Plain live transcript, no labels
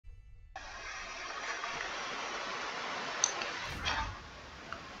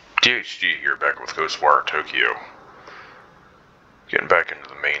THG here, back with Ghostwire Tokyo. Getting back into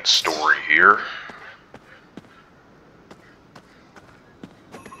the main story here.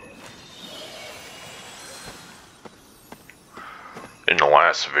 In the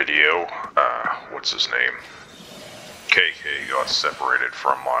last video, what's his name? KK got separated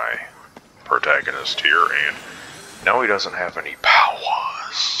from my protagonist here, and now he doesn't have any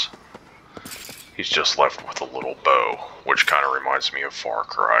powers. He's just left with a little bow, which kind of reminds me of Far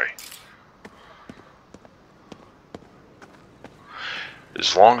Cry.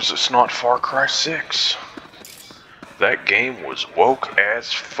 As long as it's not Far Cry 6. That game was woke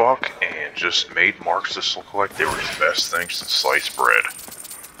as fuck and just made Marxists look like they were the best things since sliced bread.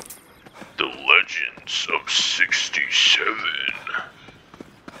 The Legends of 67.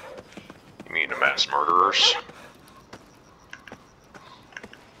 You mean the mass murderers?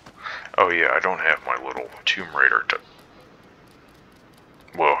 Oh yeah, I don't have my little Tomb Raider to...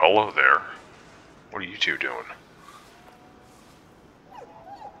 Well, hello there. What are you two doing?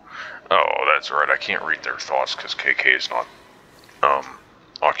 Oh, that's right, I can't read their thoughts because KK is not,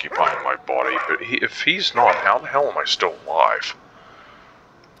 occupying my body, but if he's not, how the hell am I still alive?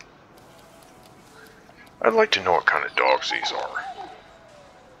 I'd like to know what kind of dogs these are.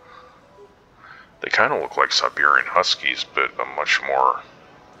 They kind of look like Siberian Huskies, but a much more...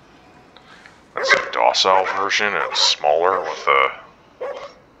 That's a docile version, and smaller with a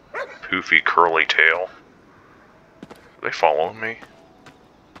poofy curly tail. Are they following me?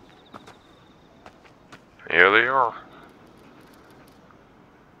 Yeah, they are.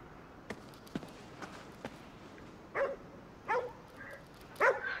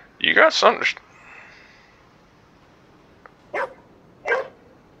 You got something to...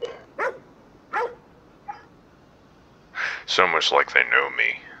 It's almost like they know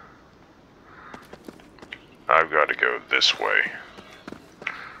me. I've got to go this way.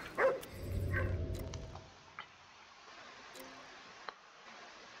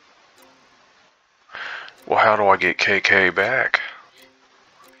 Well, how do I get KK back?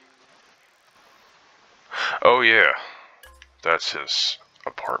 Oh yeah, that's his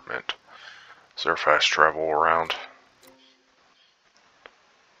apartment. Is there fast travel around?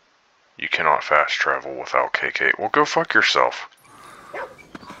 You cannot fast travel without KK. Well, go fuck yourself.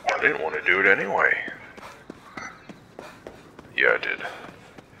 I didn't want to do it anyway. Yeah, I did.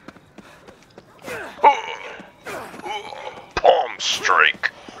 Oh, palm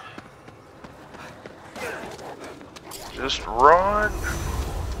strike. Just run.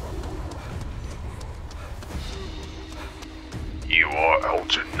 You are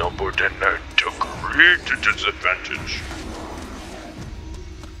outnumbered and at a great disadvantage.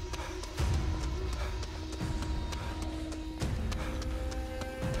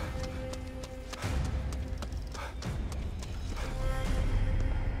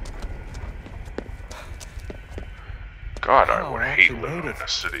 God, I would hate living in a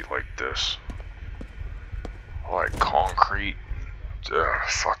city like this. Like concrete.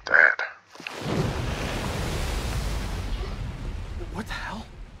 Fuck that. What the hell?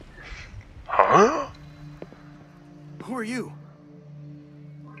 Huh? Who are you?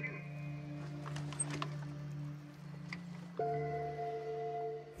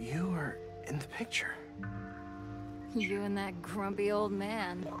 You are in the picture. You and that grumpy old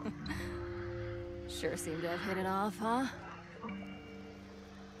man. Sure seem to have hit it off, huh?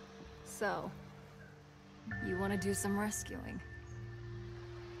 So, you want to do some rescuing?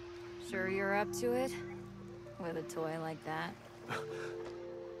 Sure you're up to it? With a toy like that?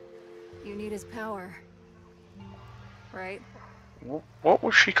 You need his power. Right? What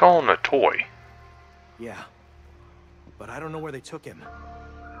was she calling a toy? Yeah. But I don't know where they took him.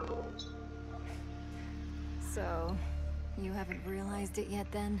 So, you haven't realized it yet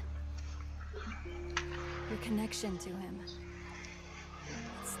then? Your connection to him.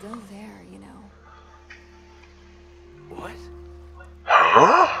 It's still there, you know. What?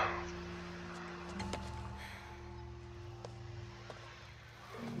 Huh?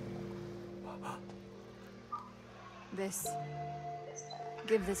 This.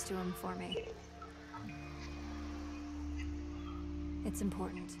 Give this to him for me. It's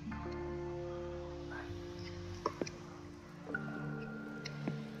important.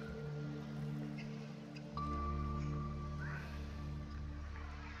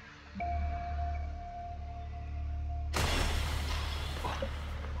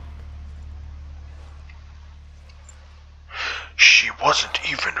 She wasn't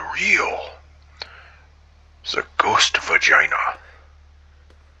even real. It's a ghost vagina.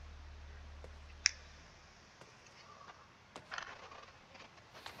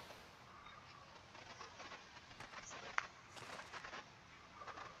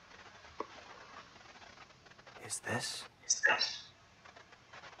 Is this?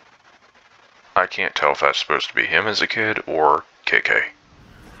 I can't tell if that's supposed to be him as a kid or KK.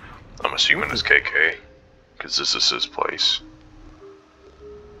 I'm assuming it's KK, because this is his place.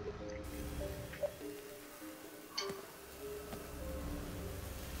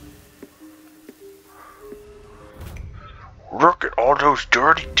 Look at all those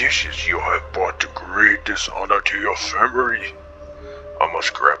dirty dishes you have brought to great dishonor to your family. I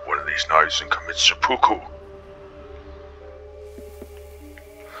must grab one of these knives and commit seppuku.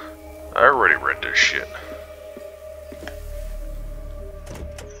 I already read this shit.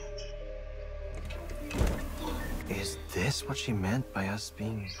 Is this what she meant by us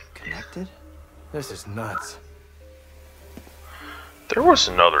being connected? This is nuts. There was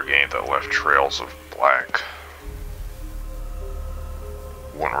another game that left trails of black.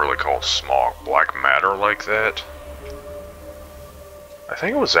 One really called Smog Black Matter like that. I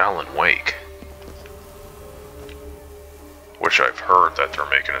think it was Alan Wake. Which I've heard that they're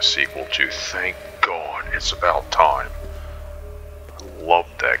making a sequel to. Thank God, it's about time. I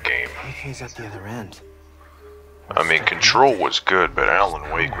loved that game. KK's at the other end. I mean, Control was good, but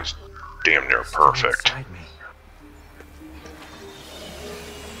Alan Wake was damn near perfect. Inside me.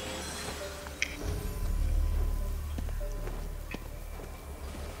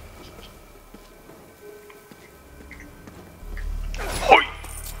 Hoi!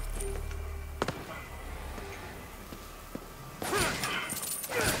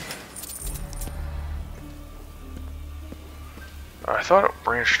 I thought it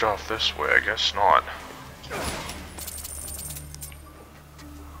branched off this way, I guess not.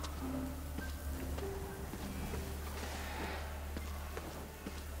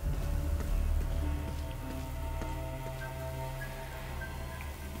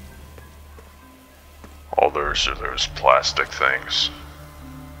 All those are those plastic things.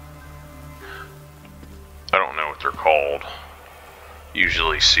 I don't know what they're called.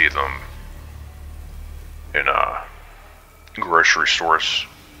 Usually see them in grocery stores,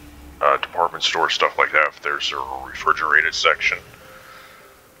 department stores, stuff like that, if there's a refrigerated section.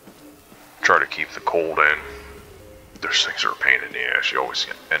 Try to keep the cold in. Those things are a pain in the ass. You always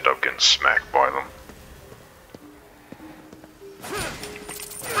end up getting smacked by them.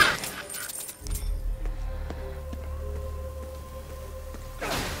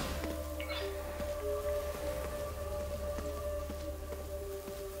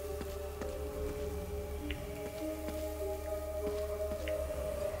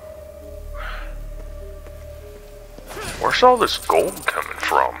 Where's all this gold coming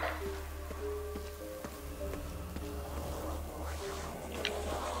from?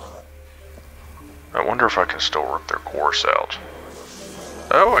 I wonder if I can still rip their course out.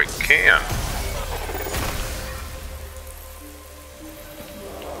 Oh, I can.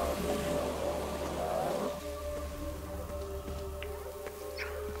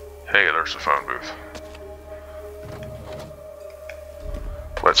 Hey, there's a phone booth.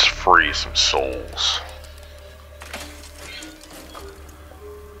 Let's free some souls.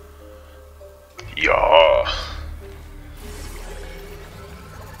 Yeah.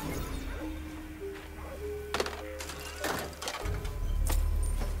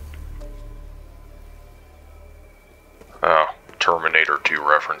 Oh, Terminator 2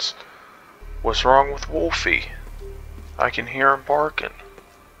 reference. What's wrong with Wolfie? I can hear him barking.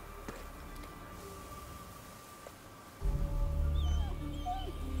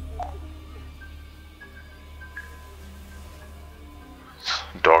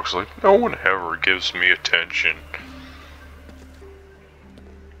 Dog's like, no one ever gives me attention.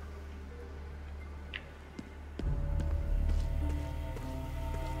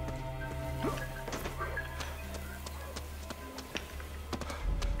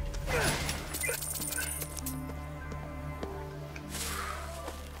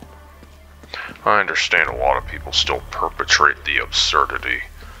 I understand a lot of people still perpetrate the absurdity.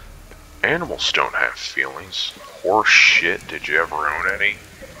 Animals don't have feelings. Horse shit, did you ever own any?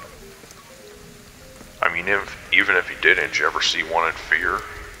 I mean, even if you didn't, did you ever see one in fear?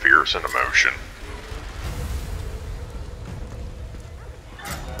 Fear is an emotion.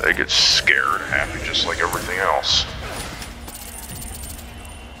 They get scared, happy, just like everything else.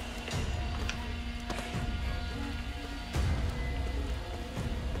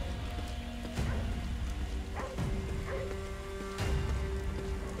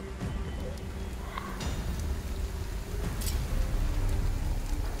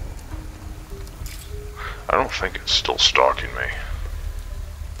 I don't think it's still stalking me.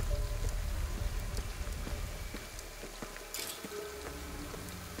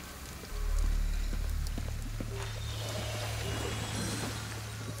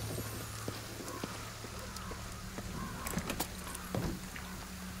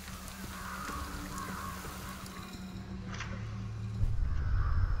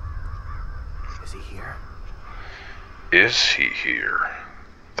 Is he here? Is he here?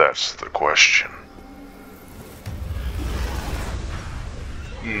 That's the question.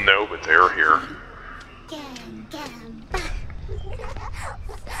 No, but they're here.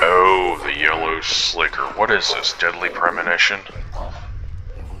 Oh, the yellow slicker. What is this? Deadly premonition?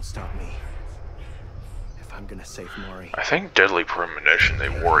 They won't stop me. If I'm gonna save Mori. I think deadly premonition, they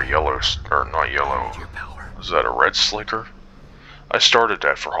wore a yellow, or not yellow. Your power. Was that a red slicker? I started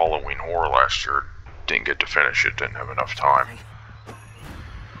that for Halloween Horror last year. Didn't get to finish it, didn't have enough time.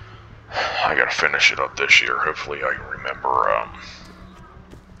 I gotta finish it up this year. Hopefully I can remember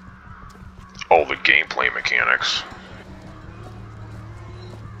all the gameplay mechanics.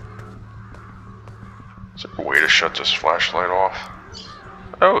 Is there a way to shut this flashlight off?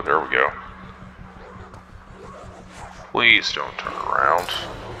 Oh, there we go. Please don't turn around.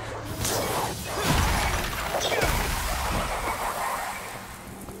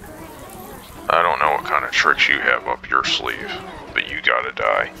 I don't know what kind of tricks you have up your sleeve, but you gotta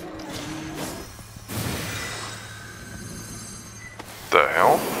die. The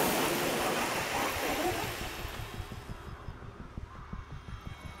hell?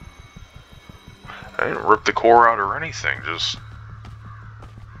 I didn't rip the core out or anything, just...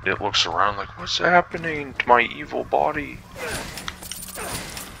 It looks around like, what's happening to my evil body?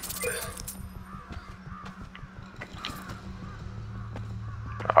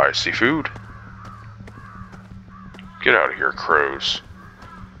 I see food. Get out of here, crows.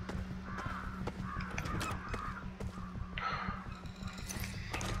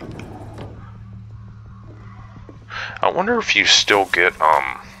 I wonder if you still get,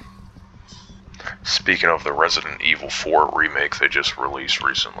 speaking of the Resident Evil 4 remake they just released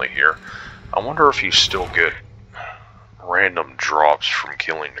recently here, I wonder if you still get random drops from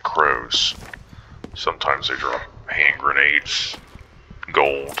killing the crows. Sometimes they drop hand grenades,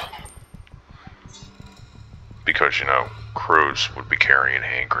 gold, because, you know, crows would be carrying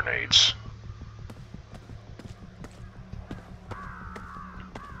hand grenades.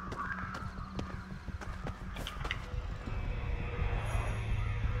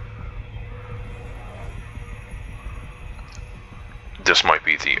 This might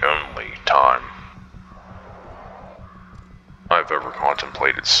be the only time I've ever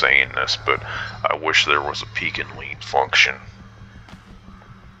contemplated saying this, but I wish there was a peek and lean function.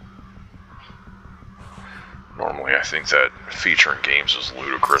 Normally I think that feature in games is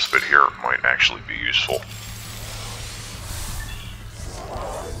ludicrous, but here it might actually be useful.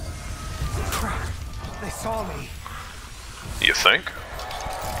 Crap! They saw me! You think?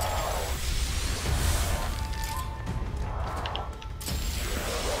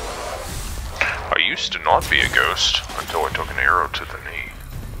 I used to not be a ghost until I took an arrow to the knee.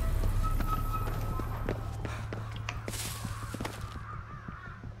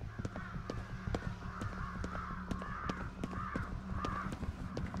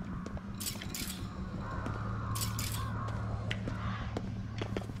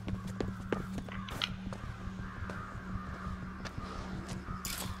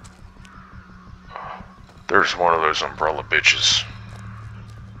 There's one of those umbrella bitches.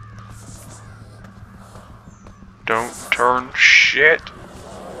 Don't turn shit.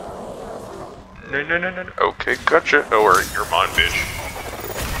 No, no, no, no. Okay, gotcha. Oh, alright, you're mine, bitch.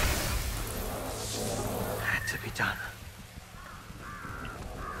 Had to be done.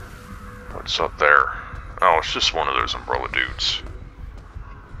 What's up there? Oh, it's just one of those umbrella dudes.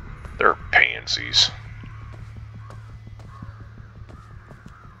 They're pansies.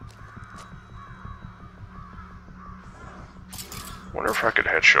 Wonder if I could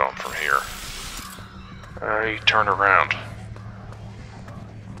headshot him from here. He turned around.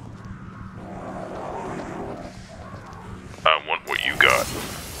 I want what you got.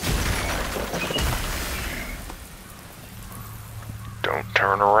 Don't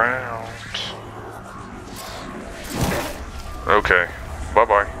turn around. Okay,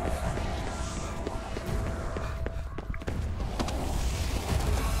 bye-bye.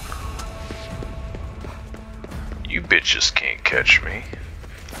 You bitches can't catch me.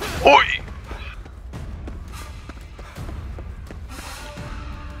 Oi!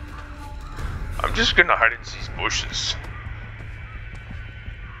 I'm just gonna hide in these bushes.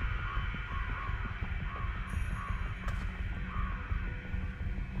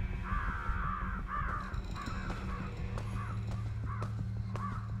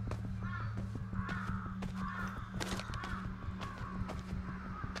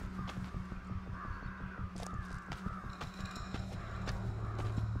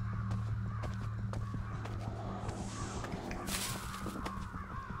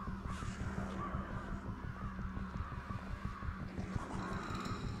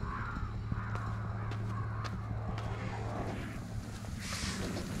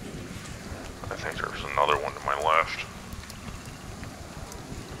 left.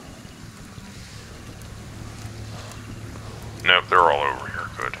 Nope, they're all over here.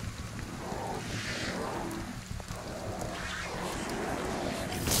 Good.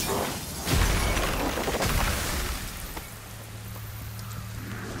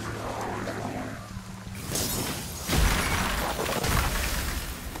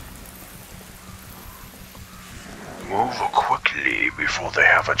 Move quickly before they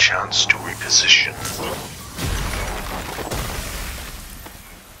have a chance to reposition.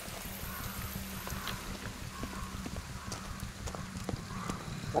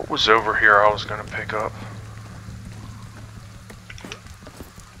 What was over here I was gonna pick up?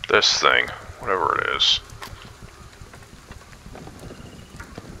 This thing, whatever it is.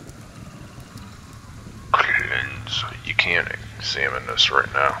 Cleanse. You can't examine this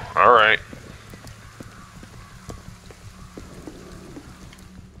right now. Alright.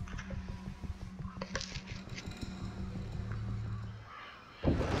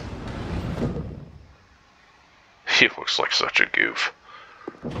 He looks like such a goof.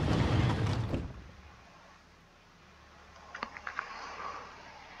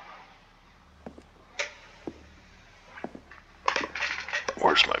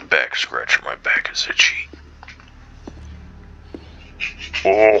 Where's my back scratcher? My back is itchy. Oh.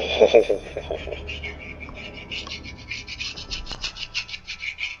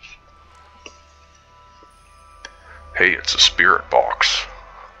 Hey, it's a spirit box.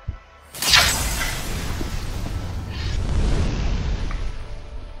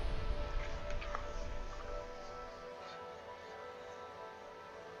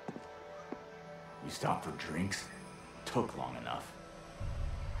 You stopped for drinks? Took long enough.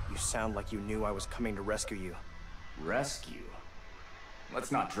 You sound like you knew I was coming to rescue you. Rescue? Let's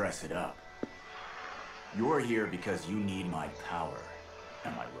not dress it up. You're here because you need my power.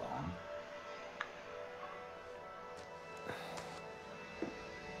 Am I wrong?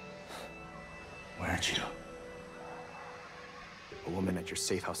 Where'd you? A woman at your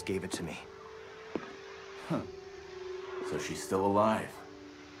safe house gave it to me. Huh. So she's still alive?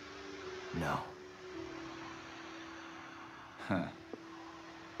 No. Huh.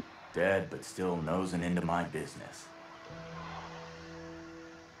 Dead, but still nosing into my business.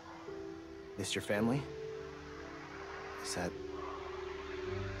 This your family? Is that...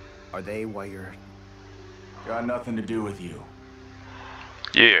 Are they why you're... Got nothing to do with you.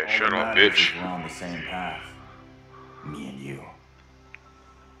 Yeah, All shut that up, matters bitch. is we're on the same path. Me and you.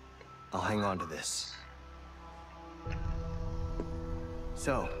 I'll hang on to this.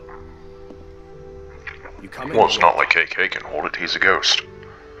 So... You coming? Well, it's not like KK can hold it. He's a ghost.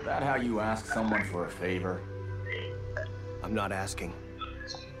 That how you ask someone for a favor? I'm not asking.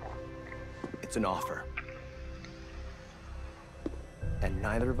 It's an offer. And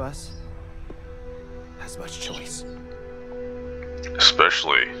neither of us has much choice.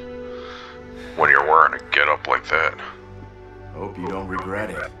 Especially when you're wearing a getup like that. Hope you don't regret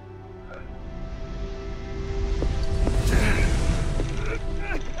it.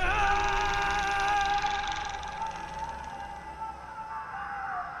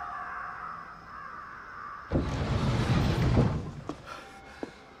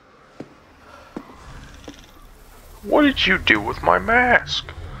 What did you do with my mask?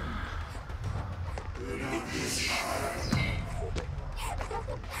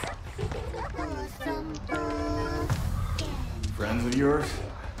 Friends of yours?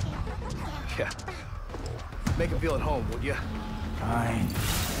 Yeah. Make him feel at home, would you? Fine.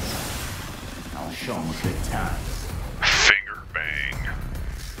 I'll show him a good time. Finger bang.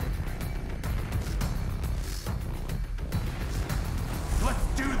 Let's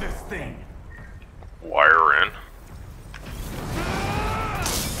do this thing! Wire in.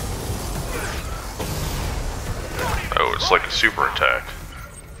 Oh, it's like a super attack.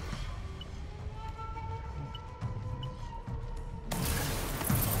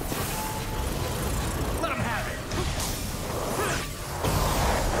 Let him have it!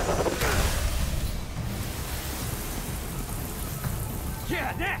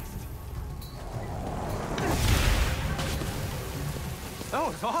 Yeah, next! That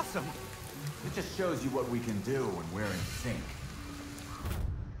was awesome! It just shows you what we can do when we're in sync.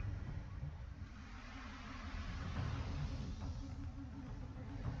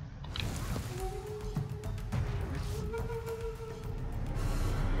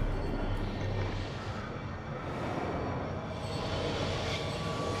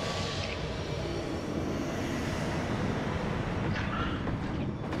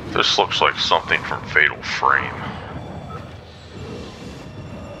 This looks like something from Fatal Frame.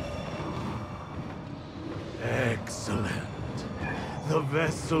 Excellent. The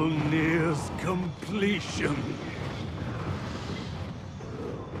vessel nears completion.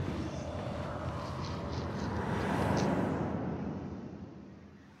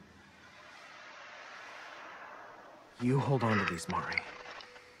 You hold on to these, Mari.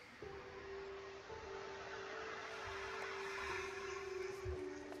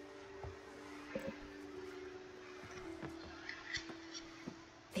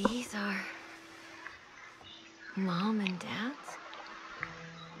 These are... Mom and Dad's?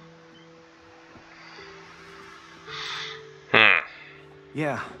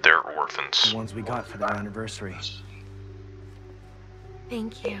 Yeah, They're orphans. the ones we got for their anniversary.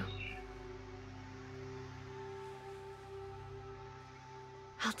 Thank you.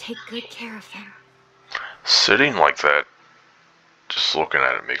 I'll take good care of them. Sitting like that, just looking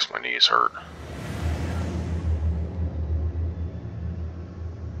at it makes my knees hurt.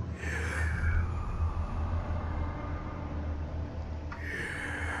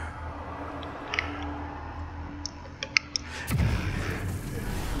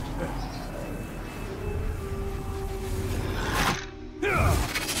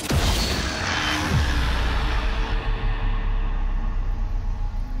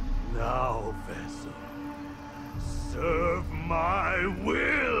 Now, vessel, serve my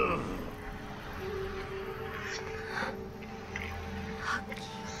will.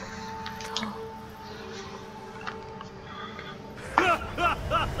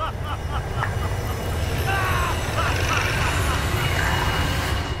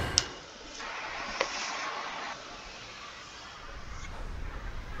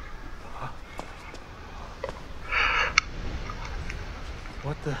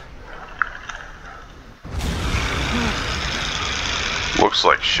 What the? Looks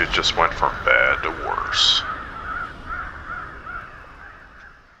like shit just went from bad to worse.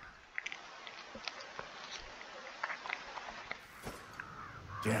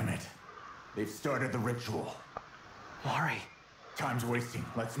 Damn it. They've started the ritual. Mari. Time's wasting.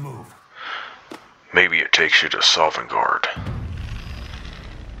 Let's move. Maybe it takes you to Sovngarde.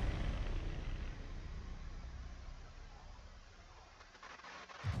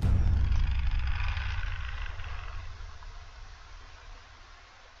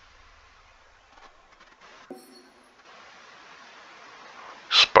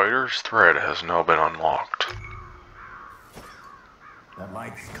 Spider's thread has now been unlocked. That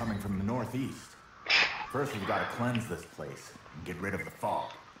light's coming from the northeast. First, we've got to cleanse this place and get rid of the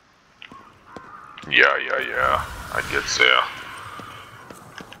fog. Yeah. I get ya.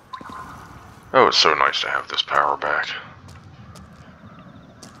 Oh, it's so nice to have this power back.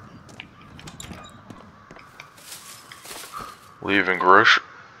 Leaving grocery...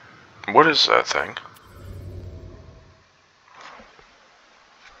 What is that thing?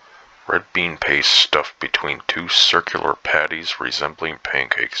 Red bean paste stuffed between two circular patties resembling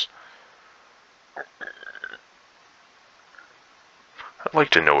pancakes. I'd like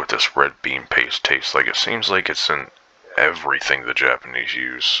to know what this red bean paste tastes like. It seems like it's in everything the Japanese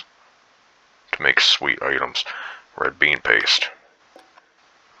use to make sweet items. Red bean paste.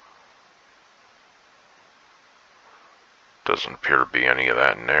 Doesn't appear to be any of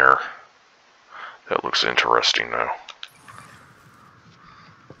that in there. That looks interesting though.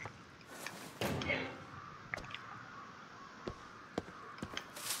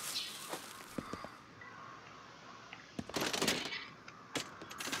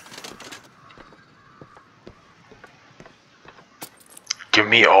 Give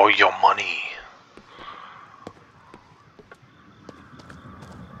me all your money.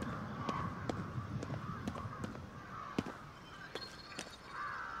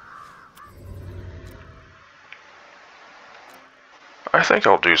 I think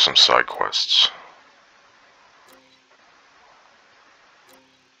I'll do some side quests.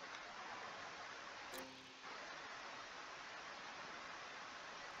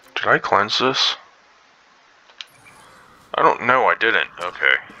 Did I cleanse this? I don't know, I didn't.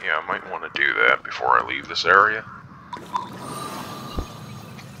 Okay, yeah, I might want to do that before I leave this area.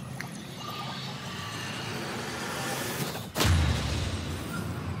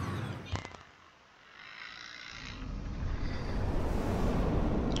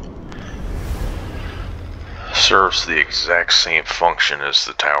 Serves the exact same function as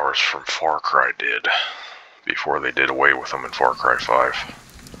the towers from Far Cry did, before they did away with them in Far Cry 5.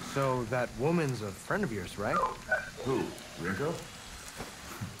 So that woman's a friend of yours, right? Who? Rinko?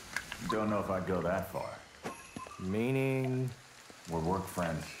 Don't know if I'd go that far. Meaning? We're work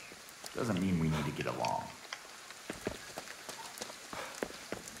friends. Doesn't mean we need to get along.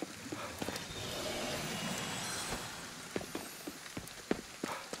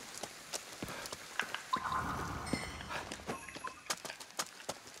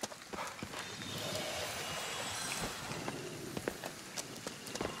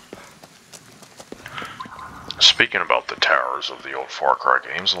 Speaking about the towers of the old Far Cry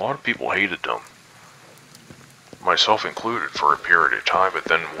games, a lot of people hated them. Myself included for a period of time, but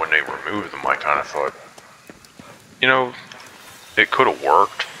then when they removed them, I kind of thought, you know, it could have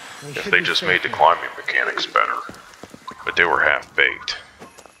worked if they just made the climbing mechanics better. But they were half-baked.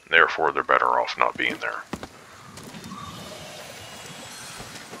 Therefore, they're better off not being there.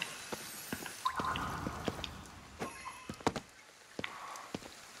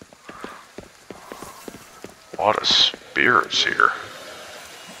 A lot of spirits here.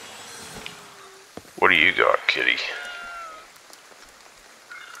 What do you got, kitty?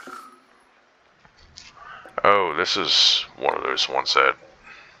 Oh, this is one of those ones that...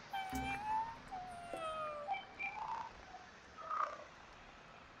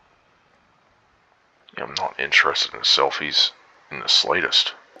 I'm not interested in selfies in the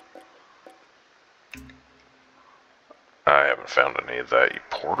slightest. I haven't found any of that.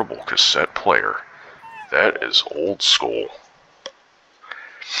 Portable cassette player. That is old school.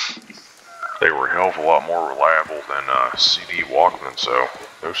 They were a hell of a lot more reliable than CD Walkman, so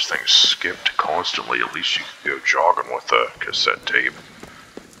those things skipped constantly. At least you could go jogging with a cassette tape.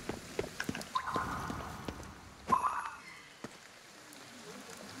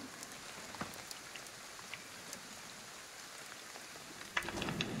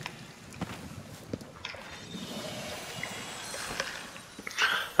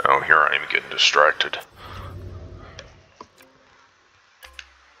 Oh, here I am getting distracted.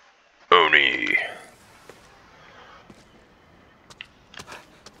 Oni.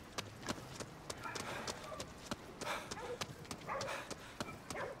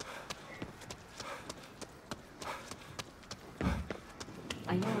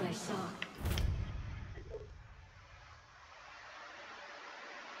 I know what I saw.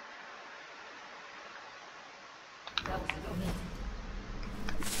 That was Oni.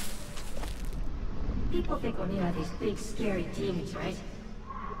 People think Oni are these big, scary demons, right?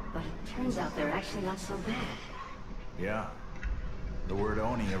 But it turns out they're actually not so bad. Yeah. The word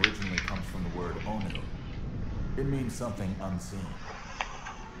Oni originally comes from the word Onu. It means something unseen.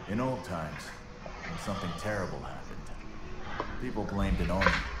 In old times, when something terrible happened, people blamed an Oni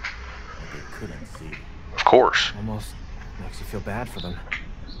that they couldn't see. Of course. Almost makes you feel bad for them.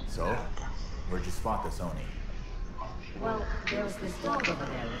 So, where'd you spot this Oni? Well, there was this dog over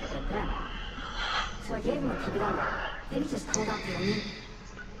there with a bandana. So I gave him a kibidanga. Then he just called out the Oni.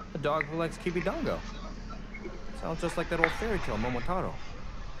 A dog who likes Kibidongo. Sounds just like that old fairy tale, Momotaro.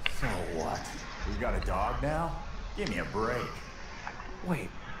 So what? We've got a dog now? Give me a break. Wait,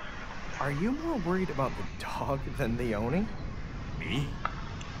 are you more worried about the dog than the Oni? Me?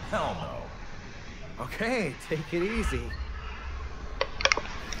 Hell no. Okay, take it easy.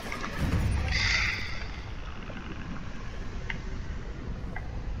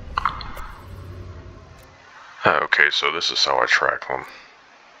 Okay, so this is how I track them.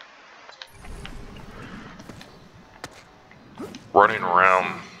 Running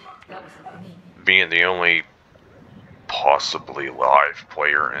around, being the only possibly live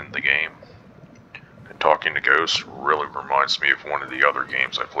player in the game, and talking to ghosts really reminds me of one of the other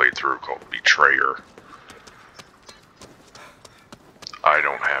games I played through called Betrayer. I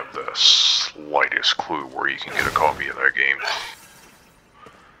don't have the slightest clue where you can get a copy of that game.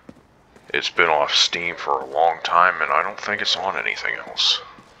 It's been off Steam for a long time, and I don't think it's on anything else.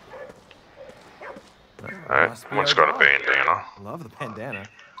 That one's got a bandana. Love the bandana.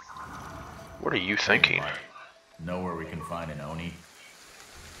 What are you thinking? Know where we can find an Oni?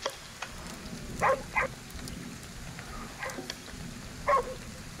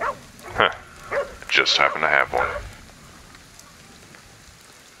 Huh. Just happen to have one.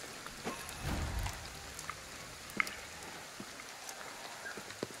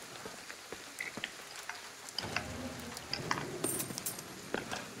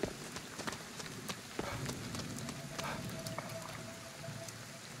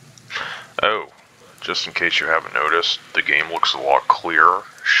 Oh, just in case you haven't noticed, the game looks a lot clearer,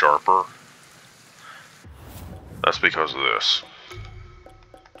 sharper. That's because of this.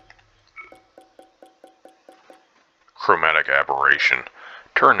 Chromatic aberration.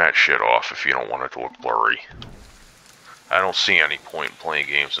 Turn that shit off if you don't want it to look blurry. I don't see any point in playing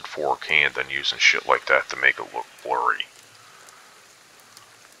games in 4K and then using shit like that to make it look blurry.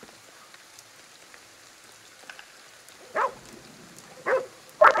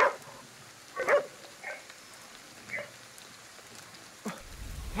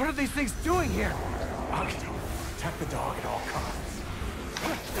 What are these things doing here? Akito, protect the dog at all costs.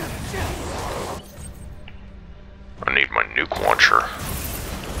 I need my nuke launcher.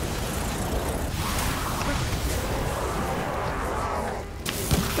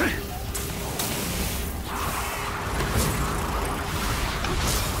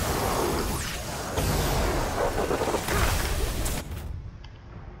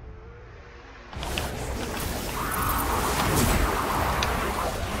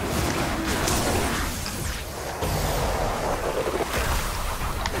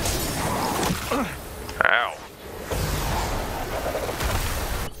 Ow.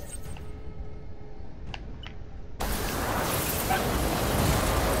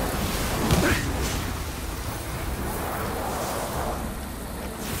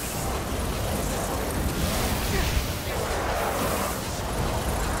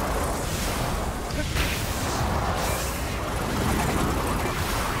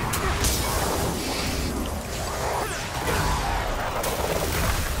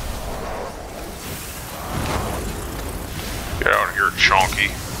 Get out of here,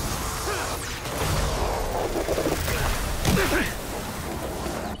 chonky.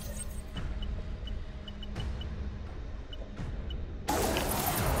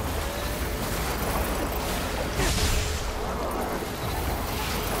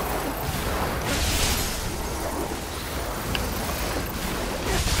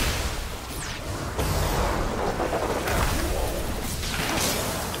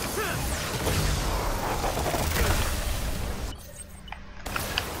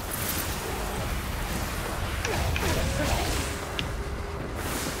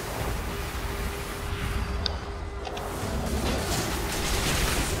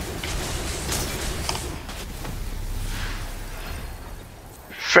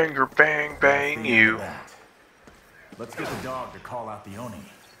 Finger bang bang you. That. Let's get the dog to call out the Oni.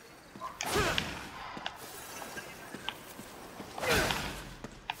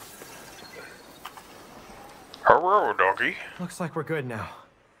 Hello, doggy. Looks like we're good now.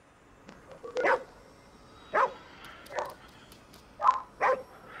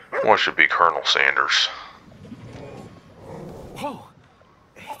 What should be Colonel Sanders? Whoa!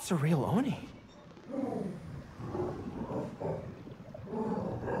 It's a real Oni.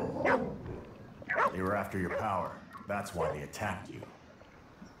 They were after your power. That's why they attacked you.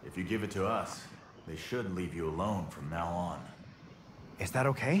 If you give it to us, they should leave you alone from now on. Is that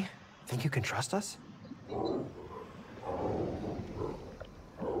okay? Think you can trust us?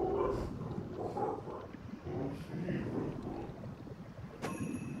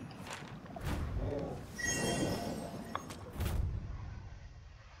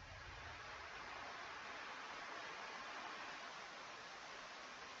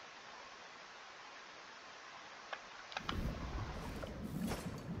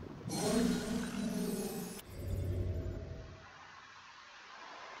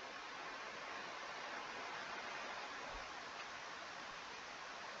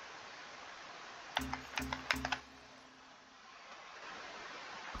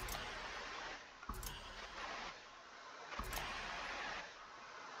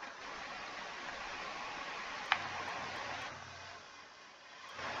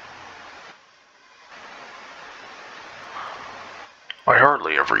 I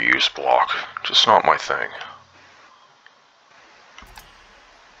hardly ever use block, just not my thing.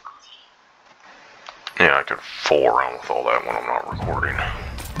 Yeah, I could fool around with all that when I'm not recording.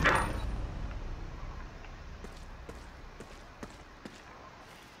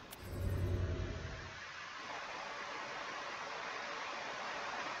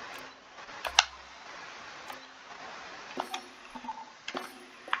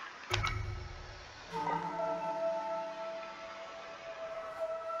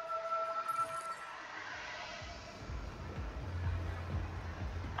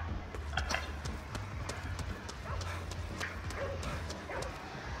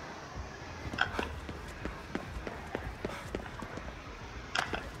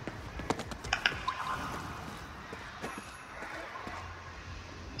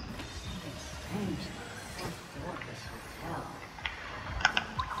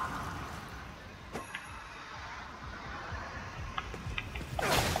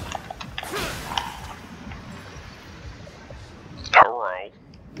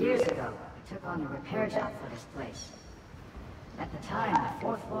 Years ago, we took on a repair job for this place. At the time, the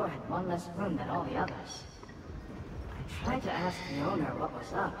 4th floor had one less room than all the others. I tried to ask the owner what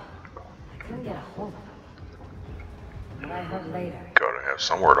was up. I couldn't get a hold of him. What I heard later... Gotta have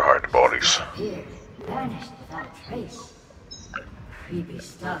somewhere to hide the bodies. ...disappeared, vanished without a trace. Creepy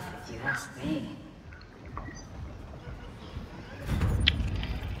stuff, if you ask me.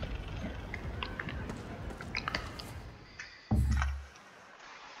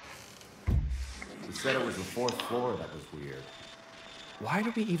 You said it was the 4th floor that was weird. Why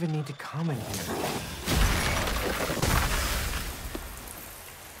do we even need to come in here?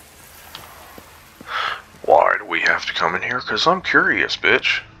 Why do we have to come in here? 'Cause I'm curious,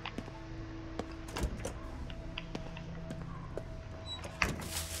 bitch.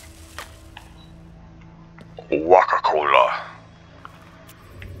 Waka-Cola.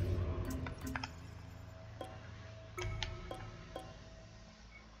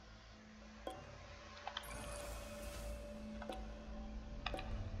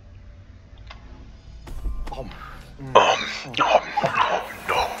 No.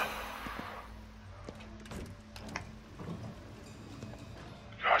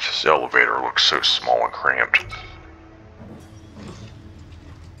 Gosh, this elevator looks so small and cramped.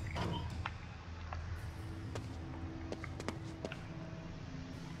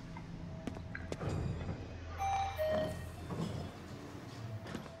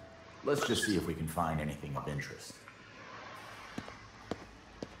 Let's just see if we can find anything of interest.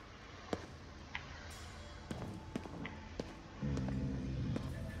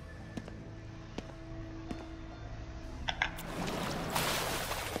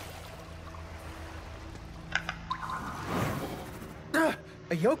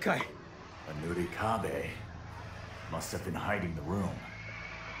 A yokai! A Nurikabe must have been hiding the room.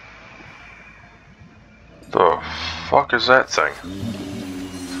 The fuck is that thing?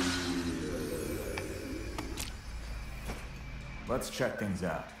 Let's check things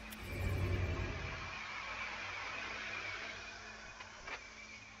out.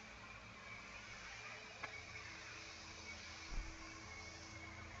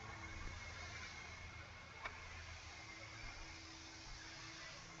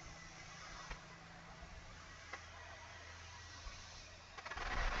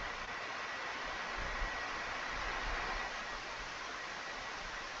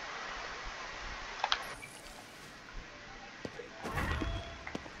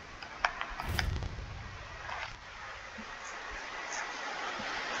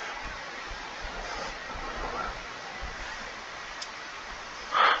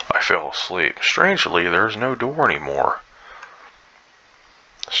 I fell asleep. Strangely, there's no door anymore.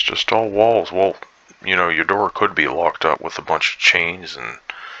 It's just all walls. Well, you know, your door could be locked up with a bunch of chains and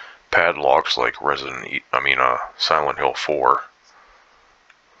padlocks like Silent Hill 4.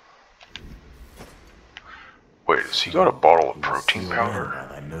 Wait, has he got a bottle of protein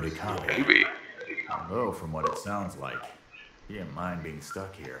powder? Maybe. Although, from what it sounds like, he didn't mind being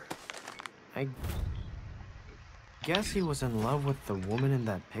stuck here. I guess he was in love with the woman in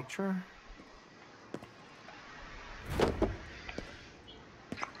that picture?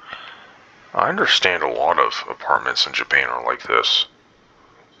 I understand a lot of apartments in Japan are like this.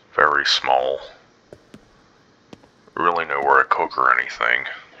 Very small. Really nowhere to cook or anything.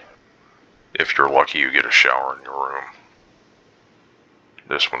 If you're lucky, you get a shower in your room.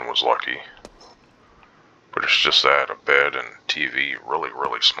 This one was lucky. But it's just that, a bed and TV, really,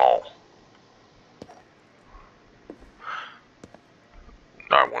 really small.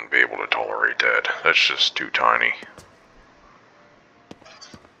 I wouldn't be able to tolerate that. That's just too tiny.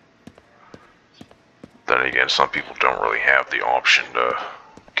 Then again, some people don't really have the option to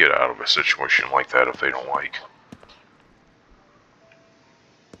get out of a situation like that if they don't like.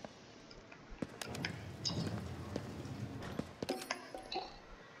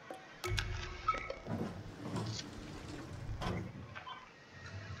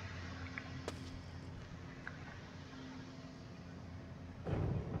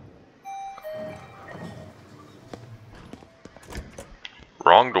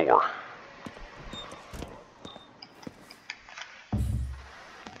 Wrong door.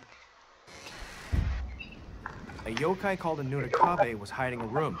 A yokai called a Nurikabe was hiding a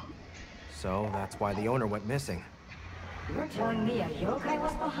room. So that's why the owner went missing. You're telling me a yokai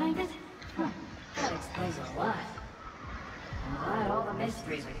was behind it? Huh. That explains a lot. I'm glad all the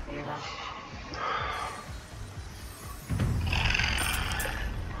mysteries are cleared up.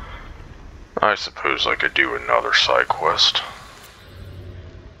 I suppose I could do another side quest.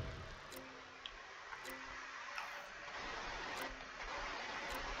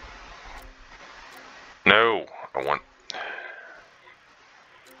 No, I want...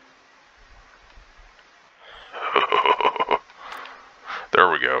 There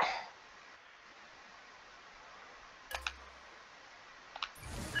we go.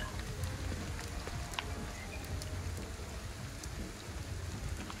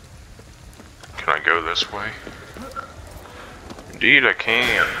 Can I go this way? Indeed I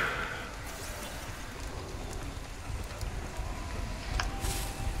can.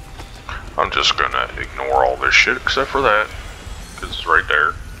 I'm just gonna ignore all this shit except for that, because it's right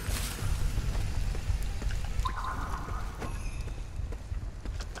there.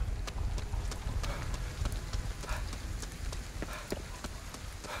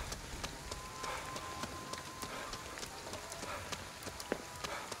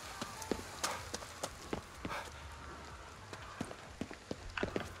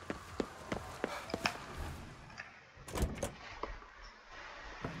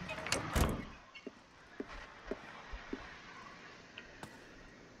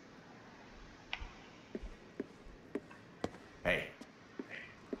 Hey,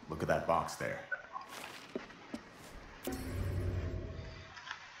 look at that box there.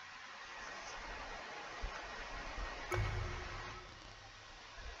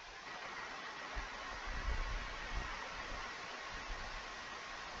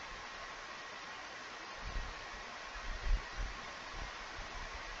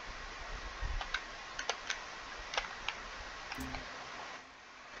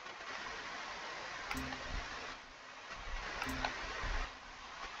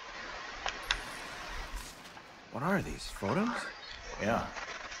 What are these, photos? Yeah,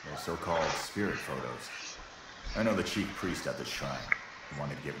 they're so-called spirit photos. I know the chief priest at the shrine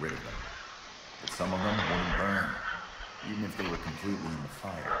wanted to get rid of them. But some of them wouldn't burn, even if they were completely in the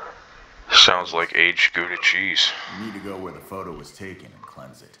fire. Sounds like aged Gouda cheese. You need to go where the photo was taken and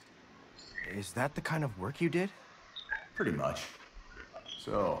cleanse it. Is that the kind of work you did? Pretty much.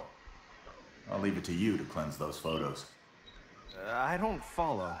 So, I'll leave it to you to cleanse those photos. I don't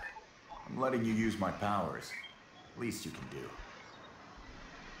follow. I'm letting you use my powers. Least you can do.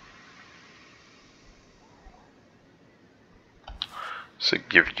 Does it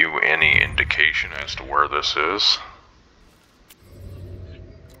give you any indication as to where this is?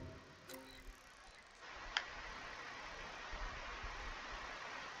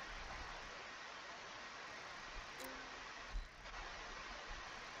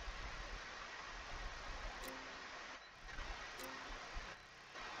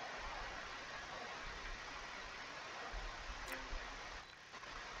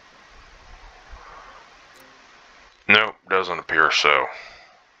 Nope, doesn't appear so.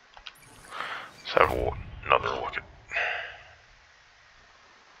 Let's have another look at.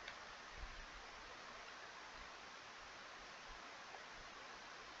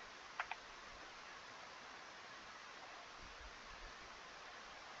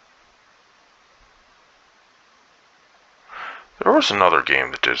 There was another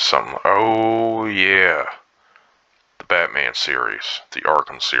game that did something. Oh yeah, the Batman series, the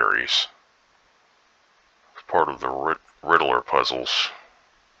Arkham series. Part of the Riddler puzzles.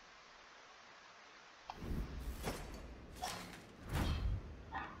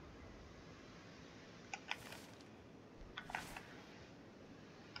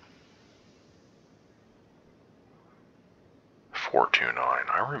 .429.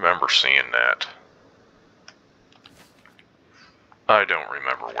 I remember seeing that. I don't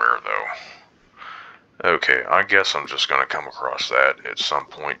remember where though. Okay, I guess I'm just gonna come across that at some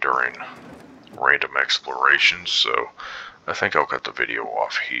point during random explorations, so I think I'll cut the video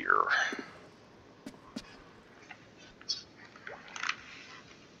off here.